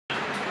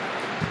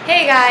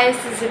Hey guys,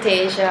 this is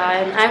Atasia,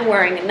 and I'm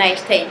wearing a nice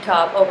tank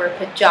top over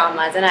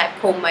pajamas, and I've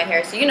combed my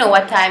hair, so you know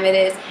what time it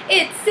is.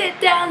 It's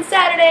Sit Down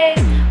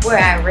Saturday, where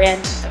I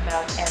rant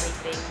about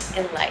everything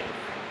in life.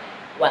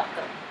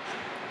 Welcome.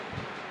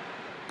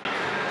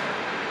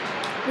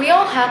 We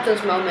all have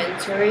those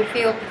moments where we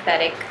feel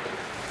pathetic,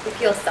 we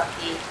feel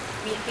sucky,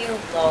 we feel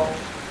low,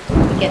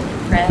 we get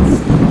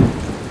depressed.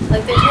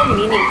 Like there's no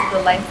meaning to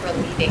the life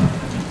we're leading.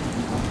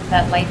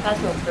 That life has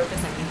no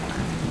purpose anymore.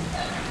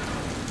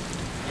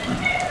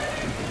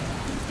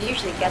 You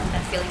usually get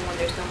that feeling when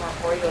there's no more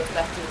Oreos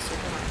left in the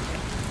supermarket.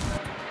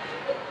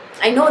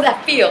 I know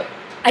that feel.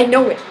 I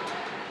know it.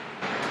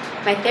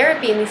 My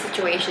therapy in these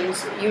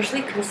situations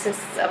usually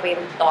consists of a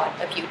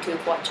lot of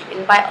YouTube watching.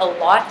 And by a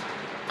lot,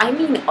 I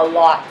mean a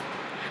lot.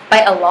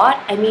 By a lot,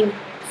 I mean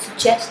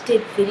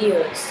suggested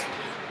videos.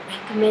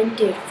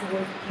 Recommended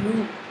for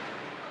you.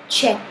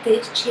 Check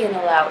this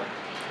channel out.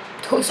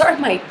 Those are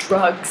my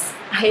drugs.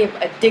 I am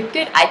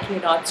addicted. I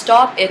cannot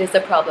stop. It is a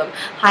problem.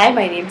 Hi,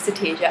 my name is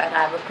Atasia and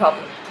I have a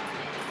problem.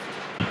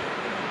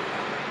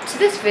 So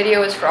this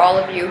video is for all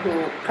of you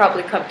who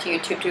probably come to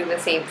YouTube to do the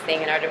same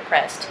thing and are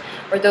depressed,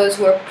 or those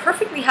who are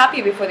perfectly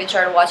happy before they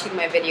started watching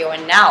my video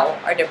and now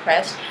are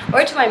depressed,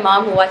 or to my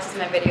mom who watches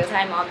my videos.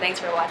 Hi mom,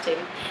 thanks for watching.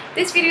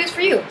 This video is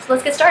for you, so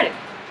let's get started.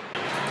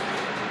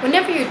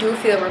 Whenever you do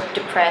feel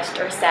depressed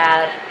or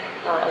sad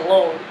or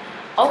alone,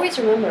 always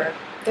remember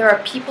there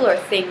are people or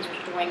things which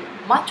are doing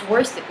much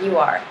worse than you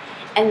are,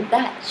 and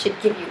that should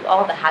give you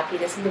all the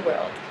happiness in the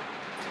world.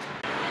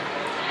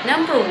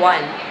 Number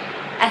one,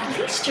 at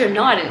least you're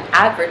not an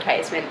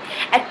advertisement.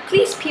 At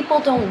least people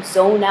don't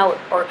zone out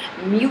or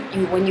mute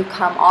you when you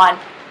come on.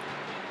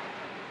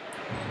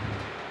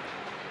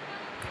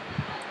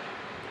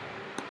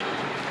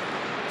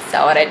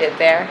 Saw what I did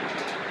there?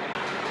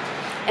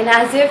 And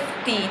as if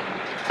the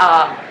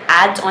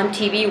ads on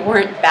TV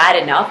weren't bad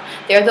enough,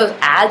 there are those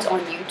ads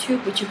on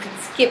YouTube which you can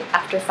skip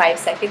after 5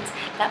 seconds.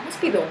 That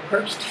must be the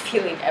worst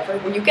feeling ever,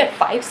 when you get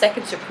 5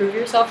 seconds to prove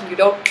yourself and you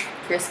don't,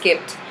 you're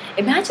skipped.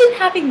 Imagine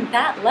having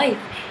that life.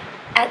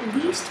 At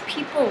least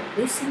people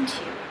listen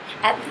to you.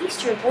 At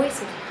least your voice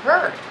is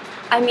heard.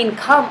 I mean,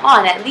 come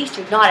on, at least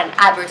you're not an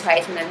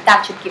advertisement, and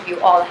that should give you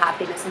all the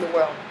happiness in the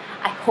world.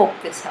 I hope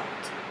this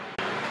helped.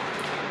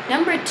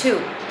 Number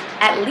two,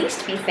 at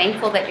least be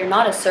thankful that you're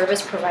not a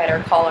service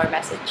provider call or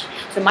message.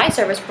 So my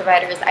service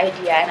provider is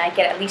Idea, and I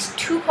get at least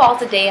 2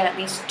 calls a day and at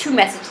least 2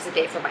 messages a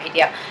day from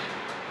Idea.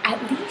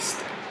 At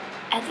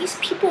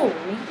least people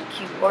read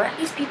you, or at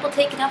least people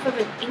take enough of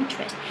an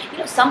interest. You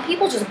know, some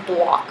people just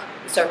block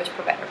the service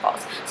provider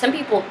calls. Some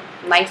people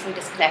nicely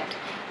disconnect.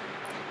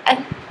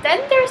 And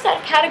then there's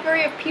that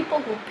category of people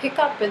who pick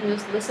up and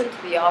just listen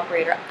to the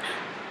operator.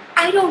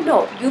 I don't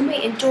know. You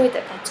may enjoy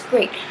that. That's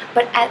great.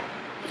 But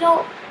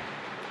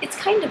it's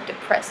kind of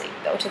depressing,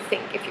 though, to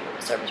think if you were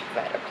a service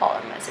provider call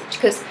or message,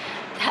 because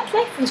that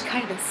life would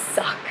kind of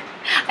suck.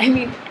 I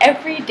mean,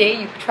 every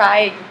day you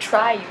try,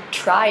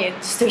 and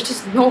there's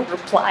just no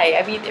reply.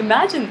 I mean,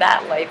 imagine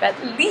that life.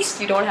 At least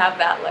you don't have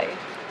that life.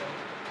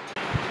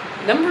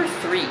 Number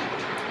 3,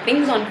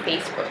 things on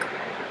Facebook.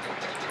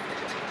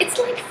 It's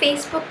like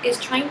Facebook is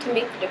trying to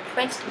make the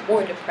depressed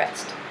more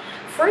depressed.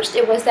 First,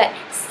 it was that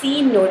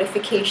seen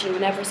notification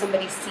whenever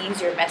somebody sees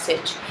your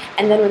message,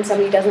 and then when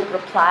somebody doesn't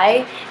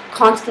reply,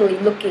 constantly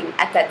looking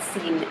at that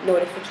seen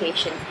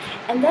notification.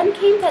 And then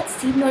came that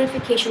seen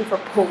notification for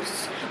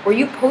posts, where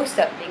you post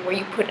something, where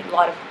you put a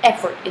lot of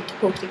effort into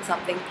posting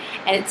something,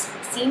 and it's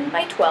seen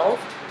by 12,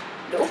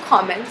 no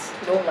comments,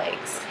 no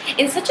likes.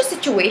 In such a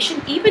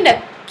situation, even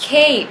a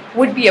K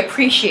would be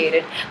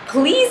appreciated.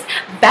 Please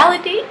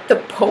validate the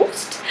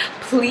post,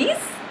 please.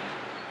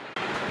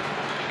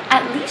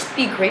 At least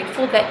be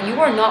grateful that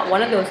you are not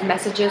one of those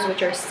messages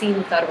which are seen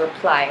without a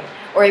reply,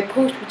 or a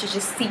post which is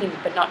just seen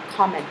but not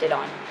commented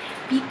on.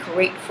 Be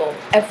grateful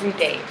every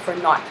day for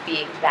not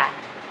being that.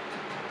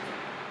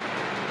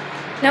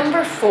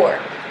 Number 4,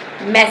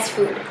 mess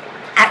food.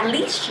 At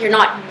least you're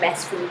not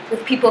mess food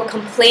with people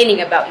complaining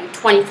about you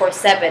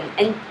 24/7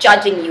 and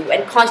judging you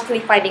and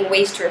constantly finding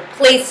ways to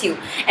replace you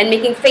and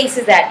making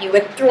faces at you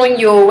and throwing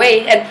you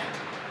away and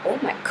oh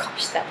my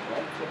gosh, that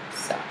life would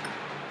suck.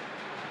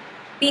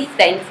 Be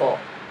thankful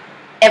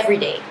every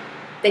day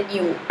that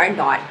you are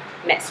not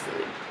mess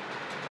food.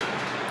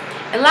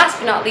 And last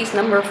but not least,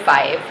 number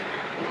 5,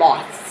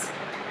 moths.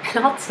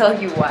 And I'll tell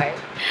you why.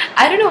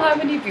 I don't know how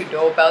many of you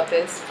know about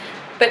this,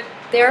 but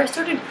there are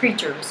certain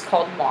creatures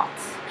called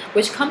moths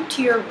which come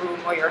to your room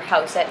or your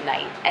house at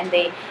night, and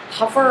they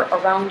hover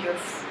around your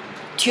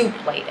tube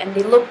light, and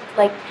they look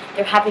like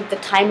they're having the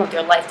time of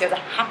their life. They're the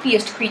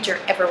happiest creature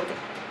ever.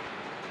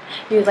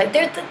 You're like,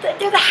 they're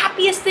the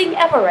happiest thing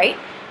ever, right?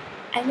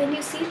 And then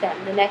you see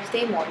them the next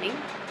day morning,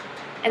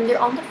 and they're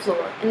on the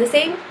floor, and the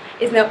same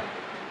is now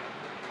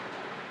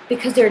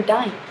because they're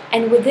dying,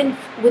 and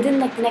within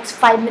like the next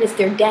 5 minutes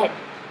they're dead.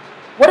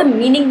 What a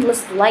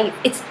meaningless life.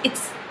 It's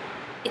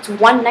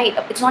one night.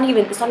 It's not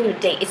even a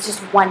day. It's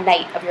just one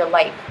night of your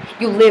life.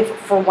 You live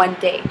for one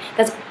day.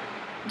 That's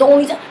the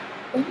only time.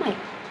 Oh my,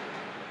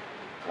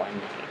 one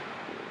night.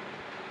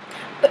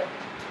 But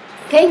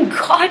Thank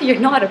God you're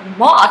not a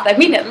moth. I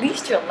mean, at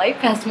least your life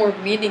has more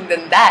meaning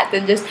than that,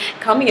 than just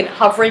coming and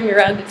hovering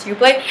around the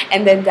tube light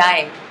and then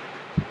dying.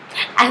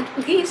 At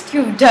least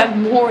you've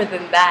done more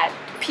than that.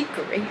 Be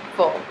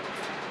grateful.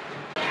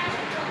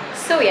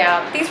 So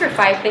yeah, these were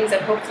 5 things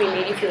that hopefully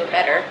made you feel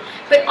better.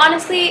 But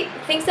honestly,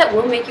 things that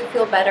will make you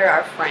feel better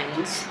are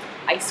friends,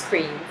 ice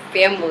cream,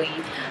 family,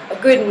 a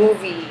good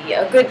movie,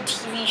 a good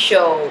TV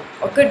show,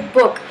 a good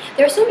book.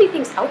 There are so many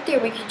things out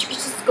there you could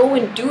just go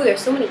and do.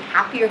 There's so many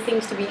happier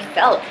things to be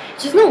felt.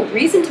 There's no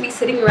reason to be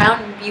sitting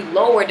around and be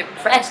low or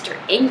depressed or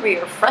angry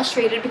or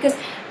frustrated, because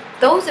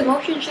those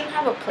emotions shouldn't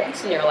have a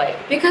place in your life,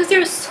 because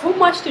there's so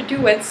much to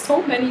do and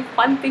so many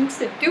fun things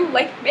to do,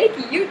 like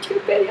making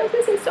YouTube videos.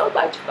 This is so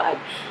much fun.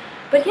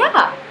 But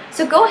yeah,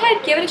 so go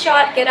ahead, give it a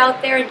shot, get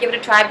out there and give it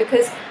a try,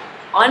 because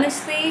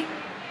honestly,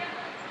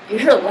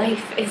 your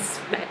life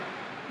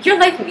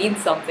means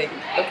something,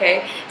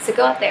 okay? So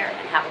go out there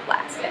and have a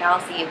blast, and I'll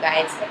see you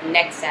guys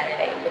next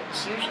Saturday,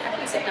 which usually,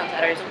 actually sitting on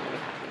Saturdays don't really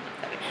happen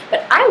next Saturday,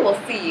 but I will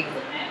see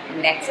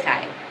you next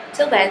time.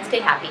 Till then, stay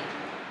happy.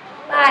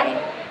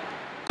 Bye.